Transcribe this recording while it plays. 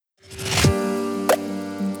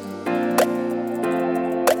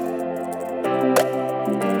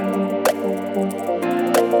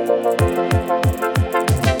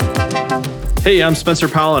Hey, I'm Spencer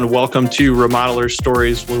Powell, and welcome to Remodeler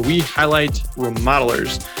Stories, where we highlight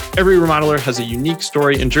remodelers. Every remodeler has a unique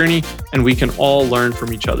story and journey, and we can all learn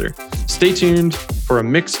from each other. Stay tuned for a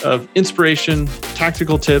mix of inspiration,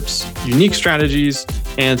 tactical tips, unique strategies,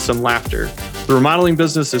 and some laughter. The remodeling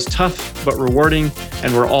business is tough but rewarding,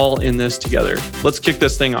 and we're all in this together. Let's kick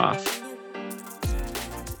this thing off.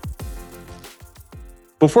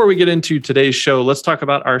 Before we get into today's show, let's talk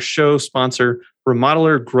about our show sponsor,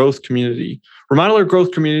 Remodeler Growth Community. Remodeler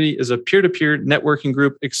Growth Community is a peer-to-peer networking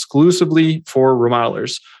group exclusively for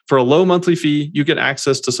remodelers. For a low monthly fee, you get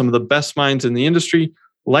access to some of the best minds in the industry,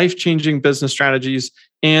 life-changing business strategies,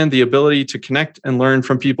 and the ability to connect and learn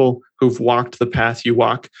from people who've walked the path you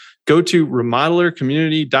walk. Go to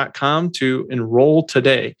remodelercommunity.com to enroll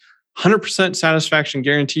today. 100% satisfaction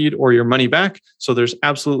guaranteed or your money back, so there's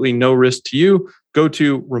absolutely no risk to you. Go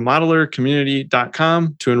to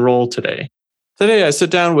remodelercommunity.com to enroll today. Today, I sit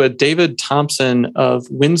down with David Thompson of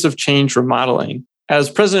Winds of Change Remodeling. As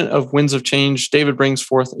president of Winds of Change, David brings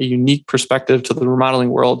forth a unique perspective to the remodeling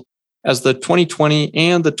world. As the 2020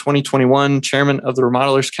 and the 2021 chairman of the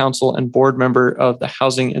Remodelers Council and board member of the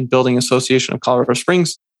Housing and Building Association of Colorado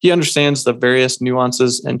Springs, he understands the various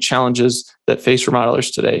nuances and challenges that face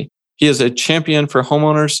remodelers today. He is a champion for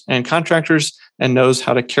homeowners and contractors and knows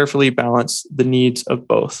how to carefully balance the needs of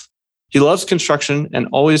both. He loves construction and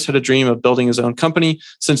always had a dream of building his own company.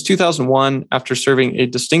 Since 2001, after serving a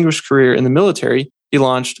distinguished career in the military, he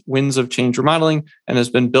launched Winds of Change Remodeling and has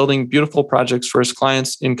been building beautiful projects for his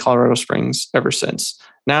clients in Colorado Springs ever since.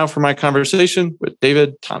 Now for my conversation with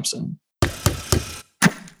David Thompson.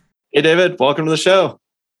 Hey, David, welcome to the show.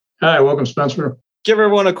 Hi, welcome, Spencer. Give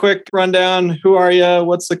everyone a quick rundown. Who are you?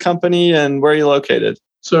 What's the company and where are you located?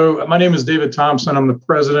 So my name is David Thompson. I'm the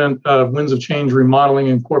president of Winds of Change Remodeling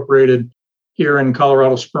Incorporated here in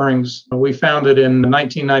Colorado Springs. We founded in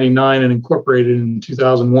 1999 and incorporated in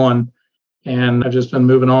 2001. And I've just been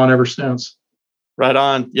moving on ever since. Right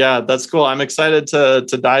on. Yeah, that's cool. I'm excited to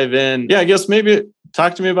dive in. Yeah, I guess maybe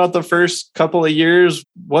talk to me about the first couple of years.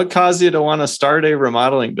 What caused you to want to start a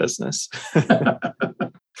remodeling business?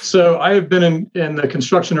 So I have been in the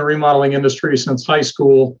construction and remodeling industry since high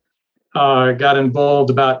school. Got involved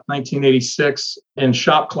about 1986 in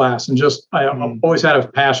shop class, and I always had a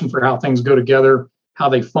passion for how things go together, how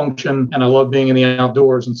they function, and I love being in the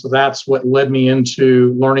outdoors. And so that's what led me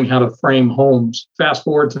into learning how to frame homes. Fast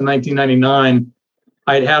forward to 1999,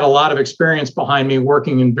 I'd had a lot of experience behind me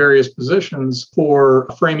working in various positions for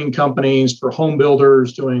framing companies, for home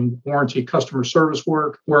builders, doing warranty customer service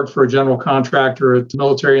work, worked for a general contractor at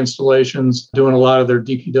military installations, doing a lot of their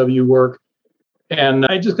DPW work. And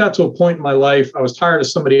I just got to a point in my life, I was tired of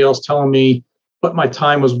somebody else telling me what my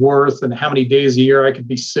time was worth and how many days a year I could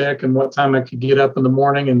be sick and what time I could get up in the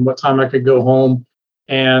morning and what time I could go home,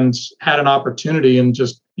 and had an opportunity and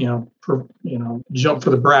just, jump for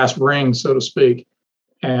the brass ring, so to speak,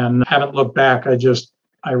 and haven't looked back.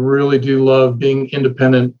 I really do love being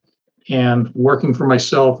independent and working for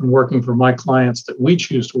myself and working for my clients that we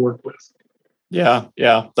choose to work with. Yeah,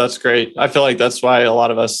 that's great. I feel like that's why a lot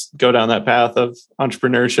of us go down that path of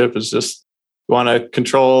entrepreneurship, is just you want to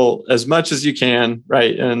control as much as you can,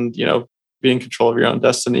 right? And, be in control of your own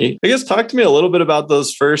destiny. I guess talk to me a little bit about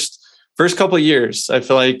those first couple of years. I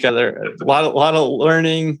feel like there are a lot of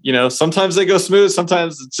learning. Sometimes they go smooth,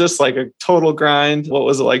 sometimes it's just like a total grind. What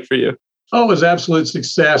was it like for you? Oh, it was absolute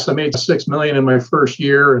success. I made $6 million in my first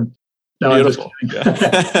year, and no, beautiful.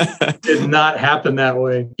 It did not happen that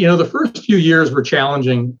way. The first few years were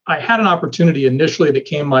challenging. I had an opportunity initially that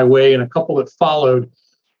came my way and a couple that followed,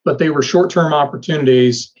 but they were short-term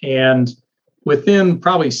opportunities. And within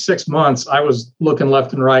probably 6 months, I was looking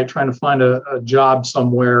left and right, trying to find a job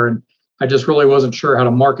somewhere. And I just really wasn't sure how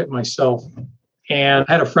to market myself. And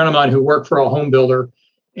I had a friend of mine who worked for a home builder,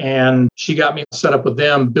 and she got me set up with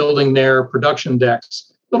them building their production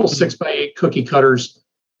decks, little 6x8 cookie cutters.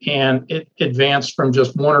 And it advanced from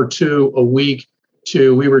just 1 or 2 a week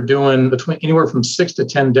to we were doing between anywhere from 6 to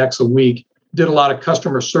 10 decks a week. Did a lot of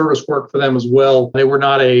customer service work for them as well. They were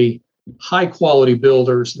not a high quality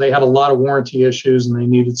builder, so they had a lot of warranty issues and they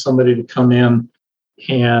needed somebody to come in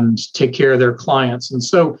and take care of their clients. And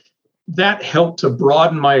so that helped to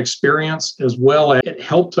broaden my experience as well. It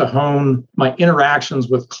helped to hone my interactions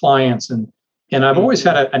with clients. And I've always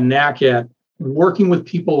had a knack at working with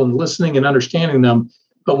people and listening and understanding them.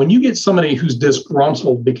 But when you get somebody who's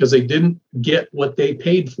disgruntled because they didn't get what they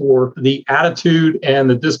paid for, the attitude and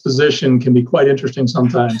the disposition can be quite interesting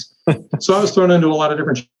sometimes. So I was thrown into a lot of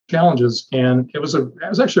different challenges, and it was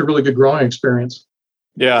actually a really good growing experience.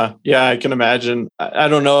 Yeah. Yeah. I can imagine. I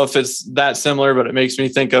don't know if it's that similar, but it makes me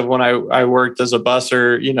think of when I worked as a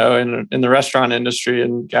busser, in the restaurant industry,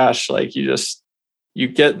 and gosh, like you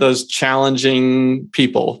get those challenging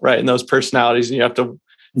people, right? And those personalities, and you have to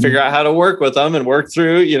figure out how to work with them and work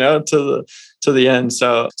through, to the end.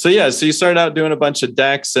 So yeah, so you started out doing a bunch of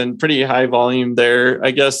decks and pretty high volume there.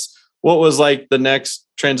 I guess what was like the next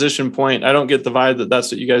transition point? I don't get the vibe that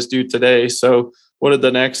that's what you guys do today. So what did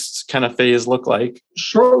the next kind of phase look like?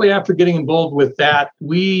 Shortly after getting involved with that,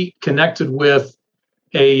 we connected with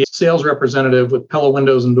a sales representative with Pella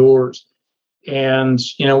Windows and Doors. And,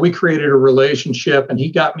 we created a relationship, and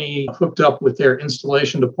he got me hooked up with their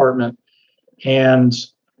installation department. And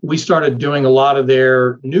we started doing a lot of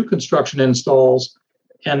their new construction installs.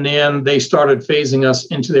 And then they started phasing us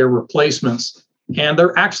into their replacements. And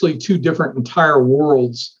they're actually two different entire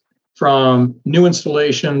worlds from new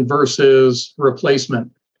installation versus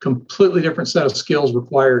replacement. Completely different set of skills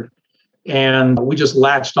required. And we just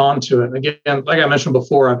latched onto it. Again, like I mentioned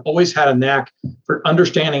before, I've always had a knack for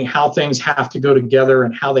understanding how things have to go together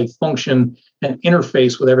and how they function and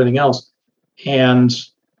interface with everything else. And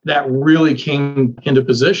that really came into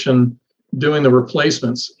position doing the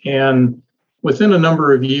replacements. And within a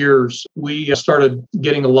number of years, we started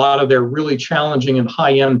getting a lot of their really challenging and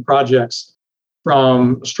high-end projects,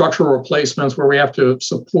 from structural replacements where we have to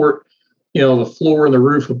support, the floor and the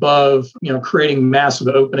roof above, creating massive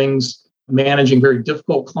openings, managing very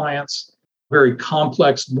difficult clients, very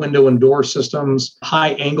complex window and door systems,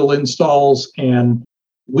 high angle installs. And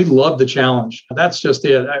we love the challenge. That's just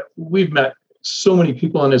it. We've met so many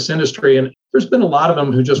people in this industry, and there's been a lot of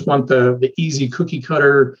them who just want the easy cookie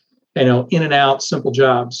cutter, in and out, simple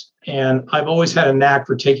jobs. And I've always had a knack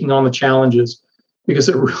for taking on the challenges, because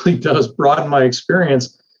it really does broaden my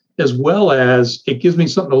experience, as well as it gives me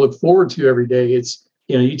something to look forward to every day. It's,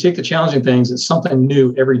 you take the challenging things, it's something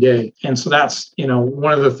new every day. And so that's,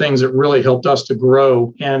 one of the things that really helped us to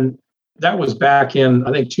grow. And that was back in,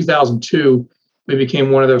 I think, 2002. We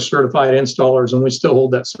became one of those certified installers, and we still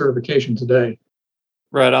hold that certification today.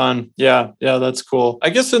 Right on. Yeah. Yeah. That's cool.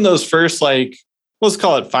 I guess in those first, let's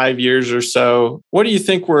call it 5 years or so, what do you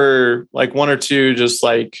think were like one or two just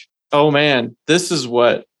like, oh man, this is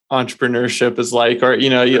what entrepreneurship is like? Or, you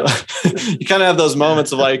kind of have those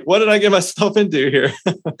moments of like, what did I get myself into here?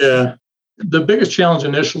 Yeah. The biggest challenge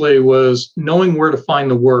initially was knowing where to find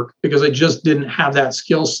the work, because I just didn't have that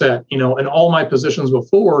skill set. In all my positions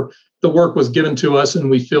before, the work was given to us and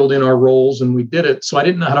we filled in our roles and we did it. So I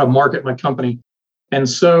didn't know how to market my company. And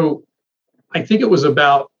so I think it was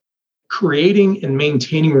about creating and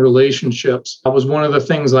maintaining relationships. That was one of the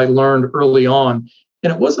things I learned early on.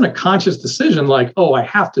 And it wasn't a conscious decision like, oh, I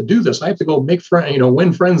have to do this. I have to go make friends,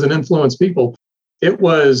 win friends and influence people. It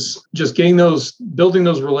was just building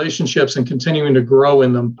those relationships and continuing to grow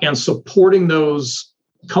in them and supporting those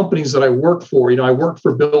companies that I worked for. I worked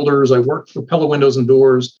for builders. I worked for Pella Windows and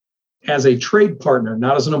Doors as a trade partner,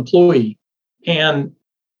 not as an employee. And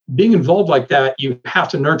being involved like that, you have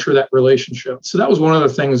to nurture that relationship. So that was one of the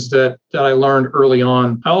things that I learned early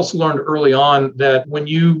on. I also learned early on that when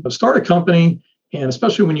you start a company, and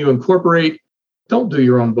especially when you incorporate, don't do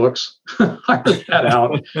your own books. Hire that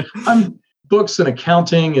out. Books and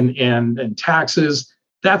accounting and taxes,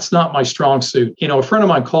 that's not my strong suit. A friend of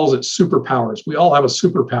mine calls it superpowers. We all have a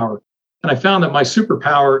superpower. And I found that my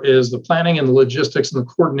superpower is the planning and the logistics and the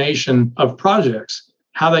coordination of projects,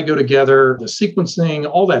 how they go together, the sequencing,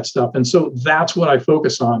 all that stuff. And so that's what I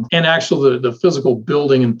focus on. And actually the physical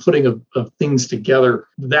building and putting of things together,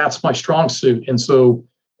 that's my strong suit. And so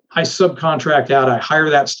I subcontract out, I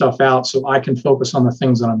hire that stuff out so I can focus on the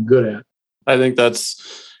things that I'm good at. I think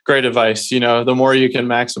that's great advice. The more you can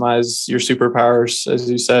maximize your superpowers,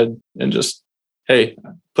 as you said, and just, hey,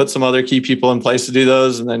 put some other key people in place to do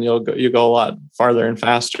those, and then you'll go a lot farther and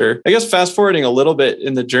faster. I guess fast forwarding a little bit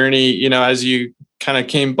in the journey, as you kind of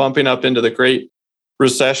came bumping up into the Great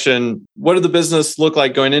Recession, what did the business look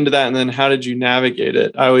like going into that? And then how did you navigate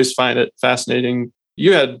it? I always find it fascinating.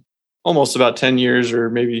 You had almost about 10 years or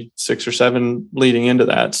maybe 6 or 7 leading into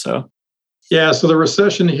that. So the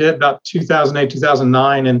recession hit about 2008,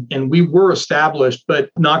 2009, and we were established, but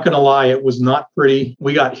not going to lie, it was not pretty.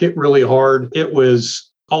 We got hit really hard. It was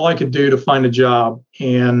all I could do to find a job.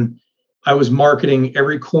 And I was marketing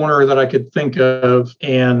every corner that I could think of.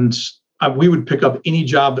 And we would pick up any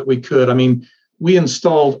job that we could. I mean, we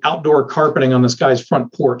installed outdoor carpeting on this guy's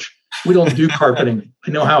front porch. We don't do carpeting.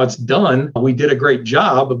 I know how it's done. We did a great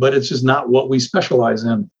job, but it's just not what we specialize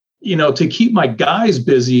in. To keep my guys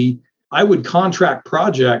busy, I would contract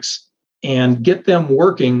projects and get them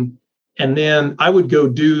working And then I would go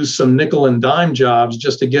do some nickel and dime jobs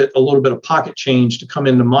just to get a little bit of pocket change to come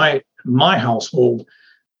into my household.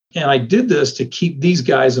 And I did this to keep these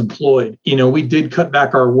guys employed. We did cut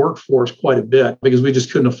back our workforce quite a bit because we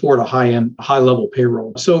just couldn't afford a high level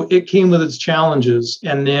payroll. So it came with its challenges.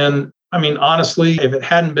 And then, honestly, if it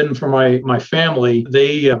hadn't been for my family,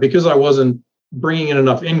 because I wasn't bringing in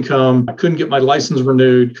enough income, I couldn't get my license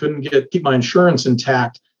renewed, couldn't keep my insurance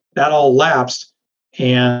intact. That all lapsed.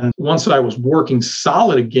 And once I was working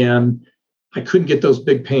solid again, I couldn't get those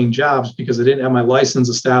big paying jobs because I didn't have my license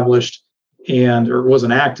established or it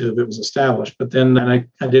wasn't active, it was established. But then I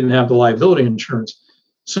didn't have the liability insurance.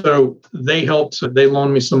 So they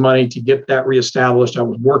loaned me some money to get that reestablished. I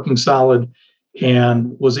was working solid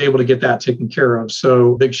and was able to get that taken care of.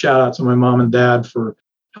 So big shout out to my mom and dad for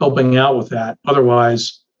helping out with that.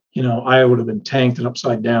 Otherwise, I would have been tanked and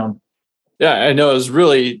upside down. Yeah, I know it was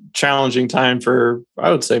really challenging time for, I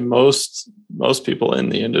would say, most people in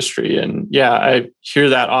the industry. And yeah, I hear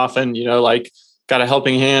that often, got a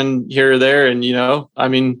helping hand here or there.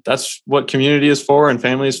 And, that's what community is for and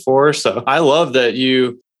family is for. So I love that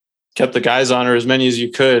you kept the guys on, or as many as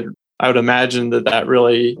you could. I would imagine that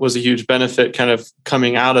really was a huge benefit kind of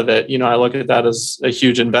coming out of it. I look at that as a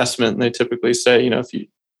huge investment. And they typically say, if you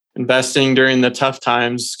investing during the tough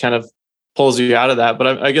times kind of pulls you out of that.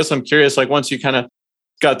 But I guess I'm curious, once you kind of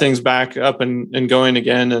got things back up and going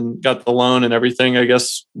again and got the loan and everything, I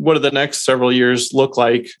guess, what do the next several years look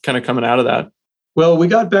like kind of coming out of that? Well, we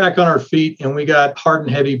got back on our feet and we got hard and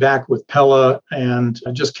heavy back with Pella, and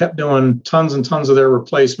I just kept doing tons and tons of their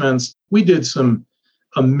replacements. We did some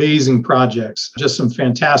amazing projects, just some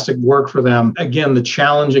fantastic work for them. Again, the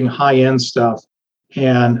challenging high-end stuff,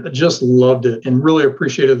 and just loved it and really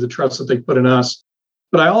appreciated the trust that they put in us.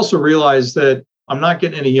 But I also realized that I'm not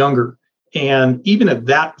getting any younger. And even at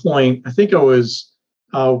that point, I think I was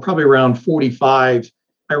probably around 45.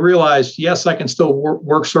 I realized, yes, I can still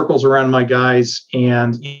work circles around my guys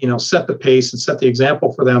and, set the pace and set the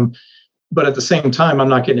example for them. But at the same time, I'm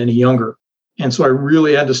not getting any younger. And so I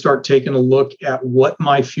really had to start taking a look at what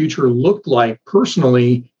my future looked like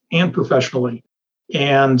personally and professionally.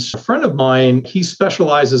 And a friend of mine, he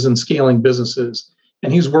specializes in scaling businesses.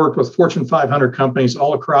 And he's worked with Fortune 500 companies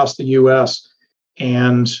all across the US.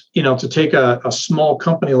 And, to take a small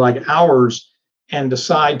company like ours and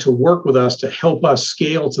decide to work with us to help us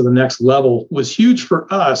scale to the next level was huge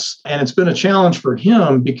for us. And it's been a challenge for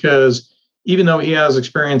him because even though he has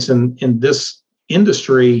experience in this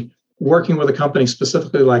industry, working with a company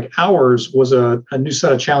specifically like ours was a new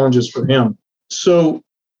set of challenges for him. So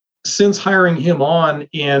since hiring him on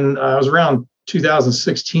it was around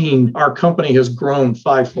 2016, our company has grown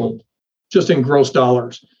fivefold just in gross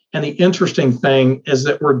dollars. And the interesting thing is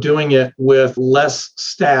that we're doing it with less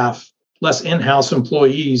staff, less in-house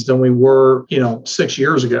employees than we were, 6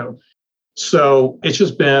 years ago. So it's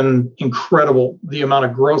just been incredible, the amount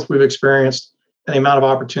of growth we've experienced and the amount of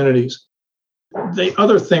opportunities. The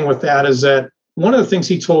other thing with that is that one of the things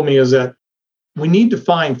he told me is that we need to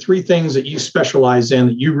find 3 things that you specialize in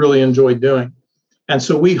that you really enjoy doing. And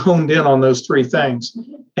so we honed in on those 3 things.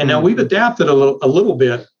 And now we've adapted a little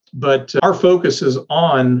bit, but our focus is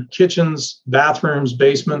on kitchens, bathrooms,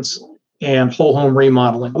 basements, and whole home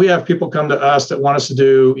remodeling. We have people come to us that want us to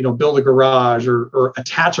do, build a garage or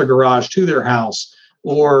attach a garage to their house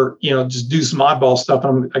or, just do some oddball stuff.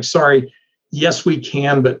 And I'm like, sorry, yes, we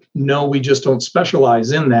can, but no, we just don't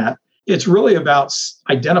specialize in that. It's really about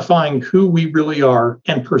identifying who we really are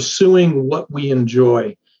and pursuing what we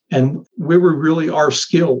enjoy and where we really are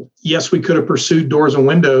skilled. Yes, we could have pursued doors and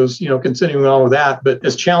windows, continuing on with that. But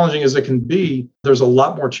as challenging as it can be, there's a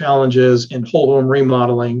lot more challenges in whole home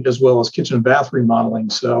remodeling as well as kitchen and bath remodeling.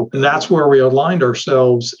 So that's where we aligned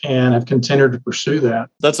ourselves and have continued to pursue that.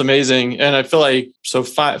 That's amazing. And I feel like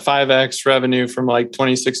 5x revenue from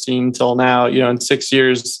 2016 till now, in 6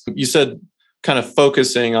 years, you said kind of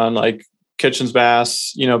focusing on kitchens,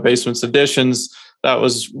 baths, basements, additions. That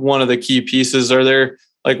was one of the key pieces. Are there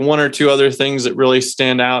 1 or 2 other things that really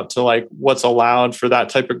stand out to what's allowed for that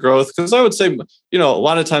type of growth? Because I would say, a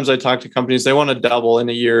lot of times I talk to companies, they want to double in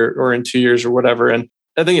a year or in 2 years or whatever. And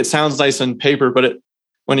I think it sounds nice on paper, but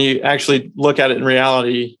when you actually look at it in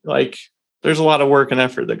reality, there's a lot of work and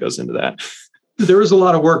effort that goes into that. There is a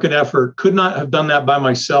lot of work and effort. Could not have done that by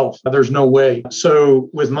myself. There's no way. So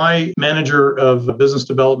with my manager of business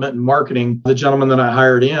development and marketing, the gentleman that I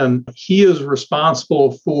hired in, he is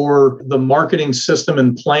responsible for the marketing system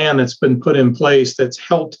and plan that's been put in place that's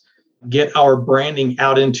helped get our branding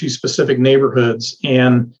out into specific neighborhoods.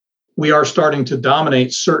 And we are starting to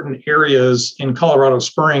dominate certain areas in Colorado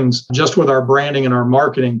Springs just with our branding and our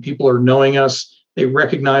marketing. People are knowing us. They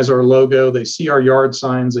recognize our logo. They see our yard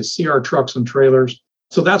signs. They see our trucks and trailers.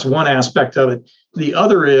 So that's one aspect of it. The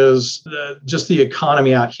other is just the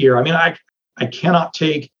economy out here. I mean, I cannot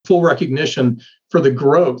take full recognition for the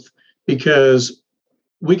growth, because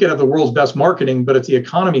we could have the world's best marketing, but if the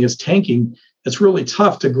economy is tanking, it's really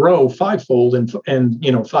tough to grow fivefold in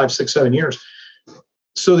 5, 6, 7 years.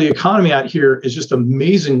 So the economy out here is just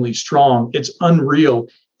amazingly strong. It's unreal.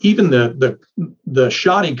 Even the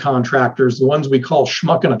shoddy contractors, the ones we call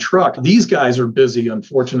schmuck in a truck, these guys are busy,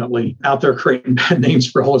 unfortunately, out there creating bad names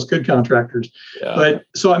for all us good contractors. Yeah. But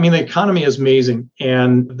so, I mean, the economy is amazing.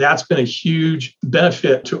 And that's been a huge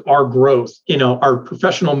benefit to our growth. Our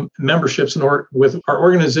professional memberships with our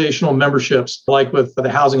organizational memberships, like with the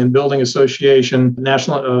Housing and Building Association,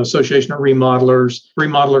 National Association of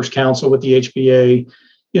Remodelers Council with the HBA.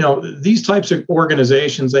 These types of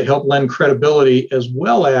organizations, they help lend credibility, as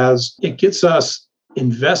well as it gets us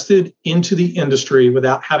invested into the industry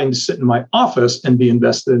without having to sit in my office and be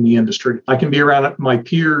invested in the industry. I can be around my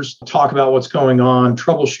peers, talk about what's going on,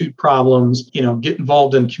 troubleshoot problems, get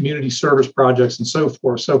involved in community service projects and so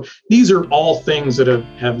forth. So these are all things that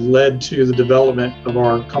have led to the development of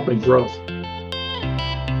our company growth.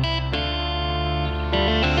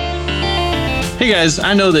 Hey guys,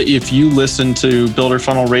 I know that if you listen to Builder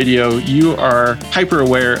Funnel Radio, you are hyper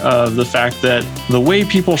aware of the fact that the way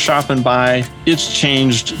people shop and buy, it's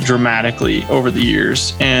changed dramatically over the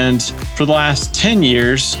years. And for the last 10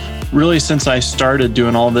 years, really since I started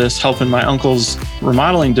doing all this, helping my uncle's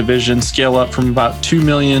remodeling division scale up from about 2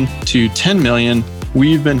 million to 10 million,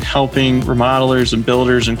 we've been helping remodelers and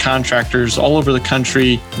builders and contractors all over the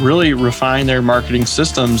country really refine their marketing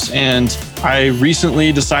systems. And I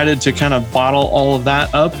recently decided to kind of bottle all of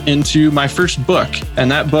that up into my first book. And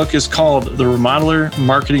that book is called The Remodeler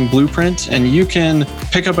Marketing Blueprint. And you can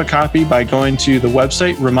pick up a copy by going to the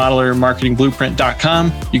website,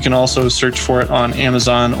 remodelermarketingblueprint.com. You can also search for it on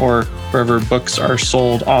Amazon or wherever books are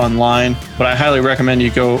sold online. But I highly recommend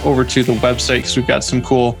you go over to the website, because we've got some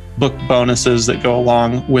cool book bonuses that go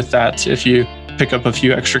along with that if you pick up a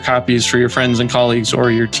few extra copies for your friends and colleagues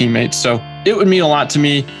or your teammates. So it would mean a lot to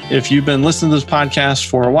me if you've been listening to this podcast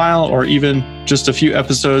for a while, or even just a few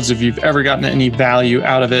episodes. If you've ever gotten any value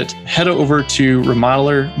out of it, head over to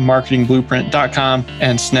remodelermarketingblueprint.com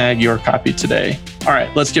and snag your copy today. All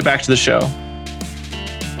right, let's get back to the show.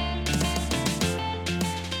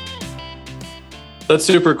 That's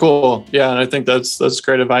super cool. Yeah. And I think that's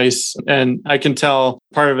great advice. And I can tell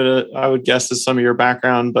part of it, I would guess, is some of your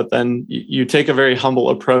background, but then you take a very humble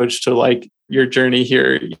approach to like your journey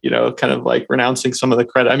here, kind of like renouncing some of the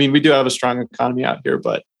credit. I mean, we do have a strong economy out here,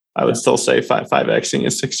 but I would still say 5Xing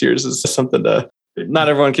in 6 years is something not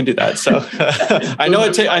everyone can do that. So I know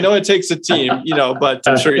it takes a team, but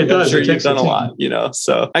I'm sure you've done a lot,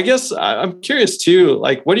 So I guess I'm curious too,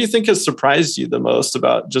 like, what do you think has surprised you the most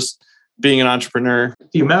about just being an entrepreneur?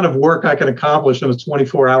 The amount of work I can accomplish in a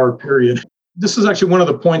 24-hour period. This is actually one of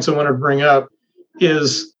the points I want to bring up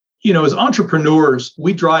is, as entrepreneurs,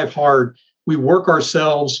 we drive hard. We work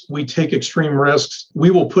ourselves. We take extreme risks.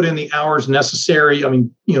 We will put in the hours necessary. I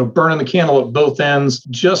mean, burning the candle at both ends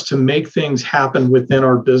just to make things happen within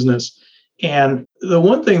our business. And the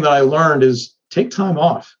one thing that I learned is take time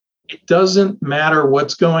off. It doesn't matter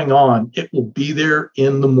what's going on. It will be there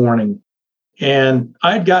in the morning. And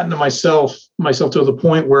I had gotten to myself to the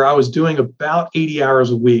point where I was doing about 80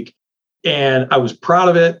 hours a week. And I was proud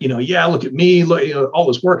of it. Look at me, all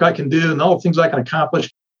this work I can do and all the things I can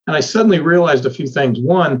accomplish. And I suddenly realized a few things.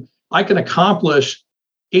 One, I can accomplish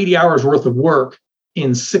 80 hours worth of work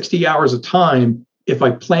in 60 hours of time if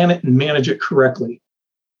I plan it and manage it correctly.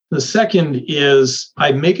 The second is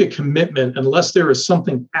I make a commitment, unless there is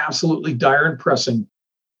something absolutely dire and pressing,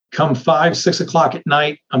 come 5, 6 o'clock at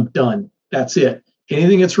night, I'm done. That's it.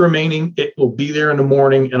 Anything that's remaining, it will be there in the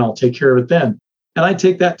morning and I'll take care of it then. And I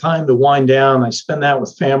take that time to wind down. I spend that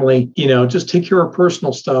with family, just take care of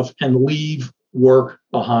personal stuff and leave work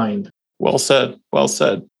behind. Well said. Well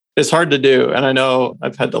said. It's hard to do. And I know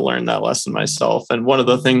I've had to learn that lesson myself. And one of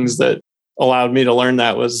the things that allowed me to learn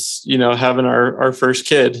that was, having our first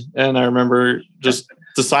kid. And I remember just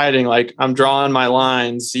deciding, like, I'm drawing my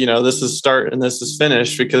lines, this is start and this is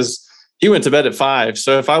finish, because he went to bed at 5.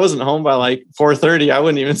 So if I wasn't home by like 4:30, I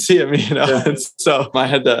wouldn't even see him, Yeah. So I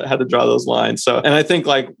had to draw those lines. So, and I think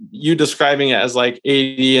like you describing it as like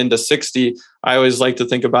 80 into 60, I always like to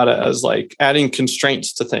think about it as like adding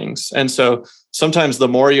constraints to things. And so sometimes the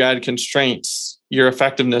more you add constraints, your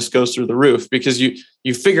effectiveness goes through the roof, because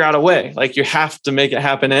you figure out a way, like you have to make it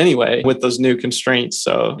happen anyway with those new constraints.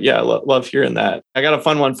 So yeah, love hearing that. I got a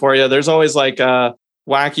fun one for you. There's always like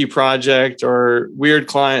wacky project or weird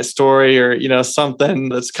client story or, something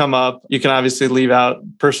that's come up. You can obviously leave out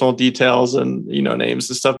personal details and, names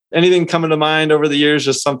and stuff. Anything coming to mind over the years,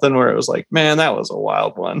 just something where it was like, man, that was a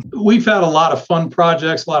wild one. We've had a lot of fun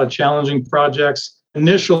projects, a lot of challenging projects.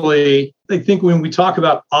 Initially, I think when we talk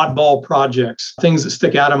about oddball projects, things that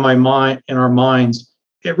stick out in our minds,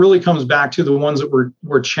 it really comes back to the ones that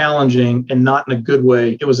were challenging and not in a good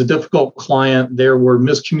way. It was a difficult client. There were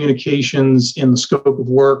miscommunications in the scope of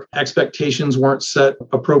work. Expectations weren't set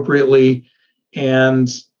appropriately. And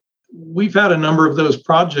we've had a number of those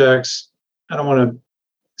projects. I don't want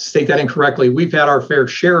to state that incorrectly. We've had our fair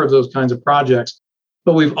share of those kinds of projects,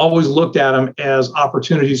 but we've always looked at them as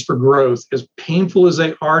opportunities for growth. As painful as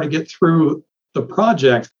they are to get through the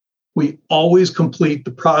project, we always complete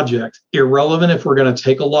the project, irrelevant if we're going to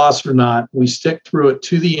take a loss or not. We stick through it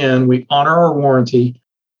to the end. We honor our warranty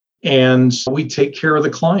and we take care of the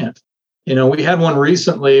client. We had one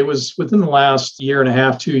recently. It was within the last year and a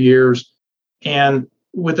half, 2 years. And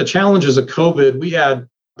with the challenges of COVID, we had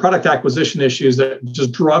product acquisition issues that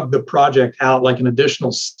just drugged the project out like an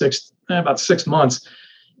additional about 6 months.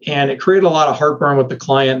 And it created a lot of heartburn with the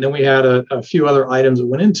client. And then we had a few other items that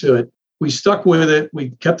went into it. We stuck with it.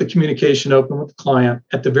 We kept the communication open with the client.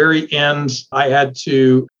 At the very end, I had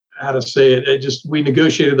to, how to say it, we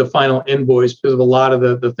negotiated the final invoice because of a lot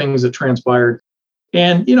of the things that transpired.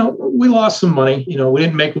 And, we lost some money. We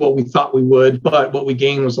didn't make what we thought we would, but what we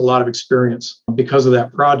gained was a lot of experience because of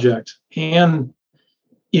that project. And,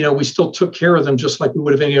 we still took care of them just like we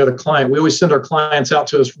would have any other client. We always send our clients out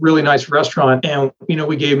to this really nice restaurant. And,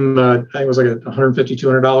 we gave them, I think it was like a $150,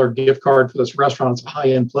 $200 gift card for this restaurant. It's a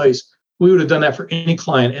high-end place. We would have done that for any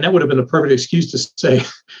client. And that would have been the perfect excuse to say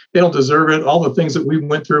they don't deserve it. All the things that we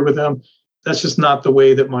went through with them, that's just not the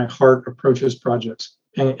way that my heart approaches projects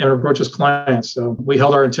and approaches clients. So we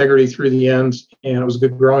held our integrity through the end, and it was a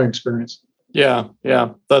good growing experience. Yeah.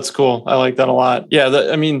 That's cool. I like that a lot. Yeah.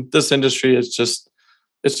 This industry is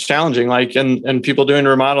it's challenging. Like, and people doing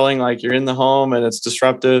remodeling, like you're in the home and it's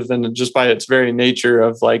disruptive. And just by its very nature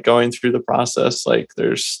of like going through the process, like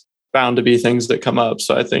there's bound to be things that come up.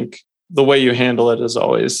 So I think the way you handle it is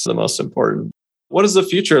always the most important. What does the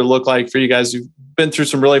future look like for you guys? You've been through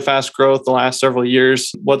some really fast growth the last several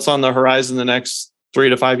years. What's on the horizon the next 3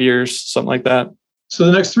 to 5 years, something like that? So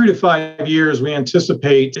the next 3 to 5 years, we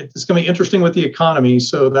anticipate it's going to be interesting with the economy.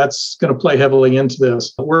 So that's going to play heavily into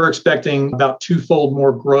this. We're expecting about twofold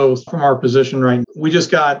more growth from our position right now. We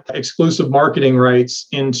just got exclusive marketing rights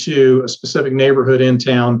into a specific neighborhood in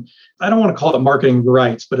town. I don't want to call it marketing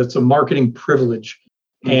rights, but it's a marketing privilege.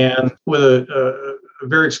 And with a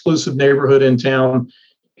very exclusive neighborhood in town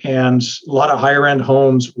and a lot of higher end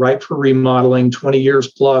homes ripe for remodeling, 20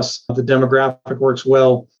 years plus, the demographic works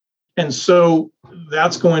well. And so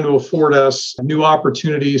that's going to afford us new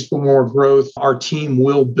opportunities for more growth. Our team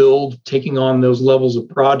will build, taking on those levels of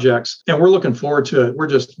projects. And we're looking forward to it.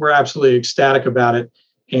 We're absolutely ecstatic about it.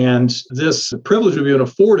 And this privilege we've been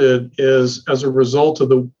afforded is as a result of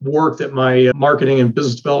the work that my marketing and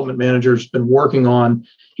business development manager has been working on.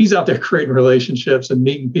 He's out there creating relationships and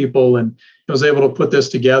meeting people, and was able to put this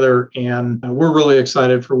together. And we're really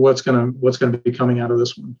excited for what's going to be coming out of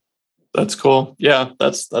this one. That's cool. Yeah,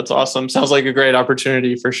 that's awesome. Sounds like a great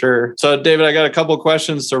opportunity for sure. So, David, I got a couple of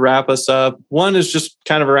questions to wrap us up. One is just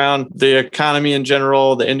kind of around the economy in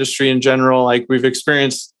general, the industry in general. Like we've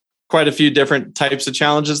experienced quite a few different types of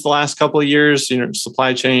challenges the last couple of years,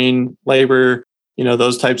 supply chain, labor,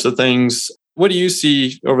 those types of things. What do you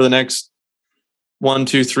see over the next 1,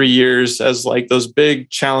 2, 3 years as like those big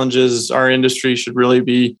challenges our industry should really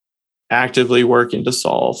be actively working to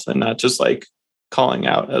solve and not just like calling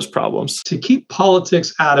out as problems? To keep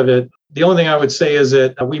politics out of it, the only thing I would say is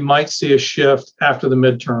that we might see a shift after the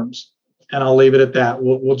midterms, and I'll leave it at that.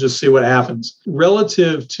 We'll just see what happens.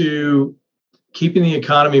 Relative to keeping the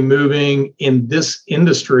economy moving in this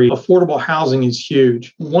industry, affordable housing is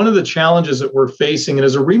huge. One of the challenges that we're facing, and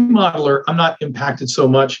as a remodeler, I'm not impacted so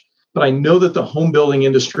much, but I know that the home building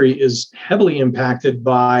industry is heavily impacted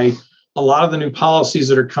by a lot of the new policies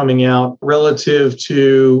that are coming out relative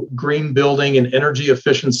to green building and energy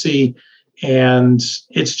efficiency. And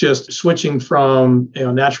it's just switching from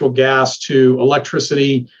natural gas to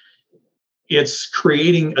electricity. It's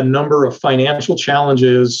creating a number of financial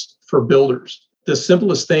challenges for builders. The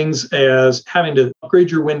simplest things as having to upgrade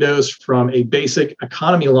your windows from a basic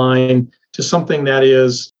economy line to something that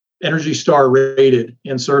is Energy Star rated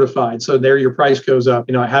and certified. So there your price goes up,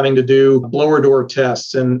 having to do blower door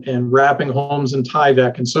tests and wrapping homes in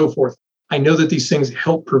Tyvek and so forth. I know that these things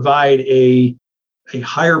help provide a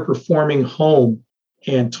higher performing home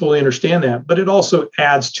and totally understand that, but it also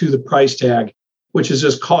adds to the price tag. which is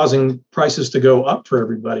just causing prices to go up for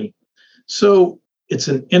everybody. So it's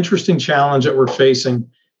an interesting challenge that we're facing,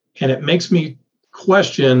 and it makes me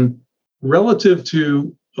question, relative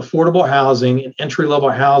to affordable housing and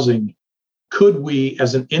entry-level housing, could we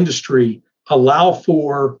as an industry allow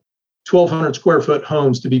for 1,200 square foot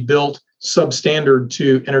homes to be built substandard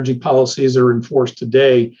to energy policies that are enforced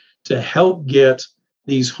today to help get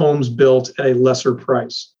these homes built at a lesser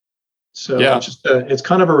price? So it's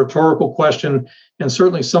kind of a rhetorical question, and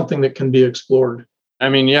certainly something that can be explored. I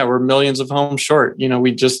mean, yeah, we're millions of homes short.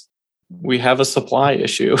 We have a supply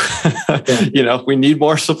issue. We need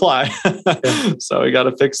more supply. So we got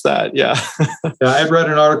to fix that. Yeah. I read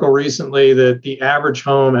an article recently that the average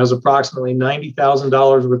home has approximately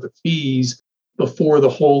 $90,000 worth of fees before the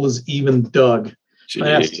hole is even dug.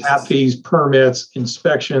 That's tap fees, permits,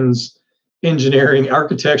 inspections, engineering,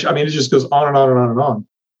 architecture. I mean, it just goes on and on and on and on.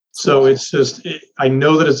 So it's just, I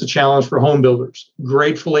know that it's a challenge for home builders.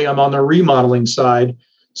 Gratefully, I'm on the remodeling side.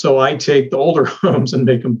 So I take the older homes and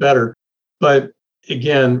make them better. But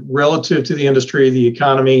again, relative to the industry, the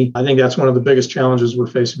economy, I think that's one of the biggest challenges we're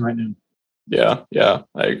facing right now. Yeah,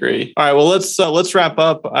 I agree. All right, well, let's wrap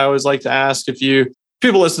up. I always like to ask, if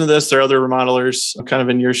people listen to this, there are other remodelers kind of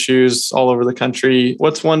in your shoes all over the country.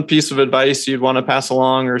 What's one piece of advice you'd want to pass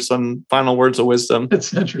along, or some final words of wisdom?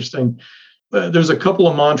 It's interesting. There's a couple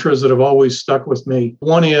of mantras that have always stuck with me.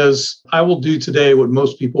 One is, I will do today what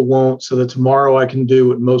most people won't, so that tomorrow I can do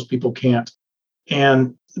what most people can't.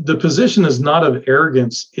 And the position is not of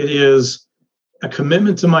arrogance. It is a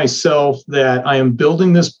commitment to myself that I am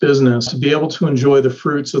building this business to be able to enjoy the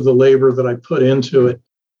fruits of the labor that I put into it.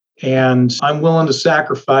 And I'm willing to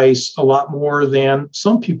sacrifice a lot more than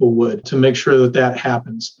some people would to make sure that that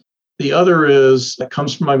happens. The other is, that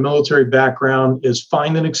comes from my military background, is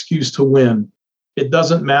find an excuse to win. It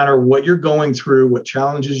doesn't matter what you're going through, what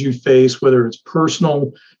challenges you face, whether it's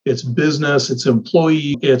personal, it's business, it's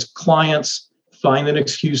employee, it's clients, find an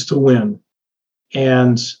excuse to win.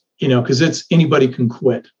 And, because anybody can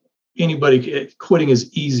quit. Quitting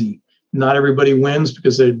is easy. Not everybody wins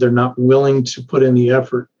because they're not willing to put in the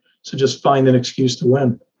effort. So just find an excuse to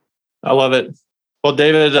win. I love it. Well,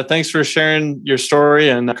 David, thanks for sharing your story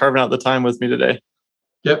and carving out the time with me today.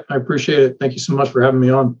 Yep, I appreciate it. Thank you so much for having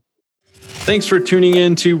me on. Thanks for tuning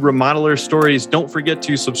in to Remodeler Stories. Don't forget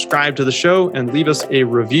to subscribe to the show and leave us a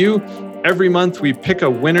review. Every month, we pick a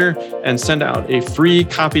winner and send out a free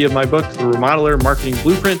copy of my book, The Remodeler Marketing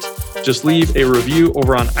Blueprint. Just leave a review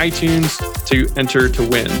over on iTunes to enter to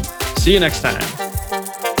win. See you next time.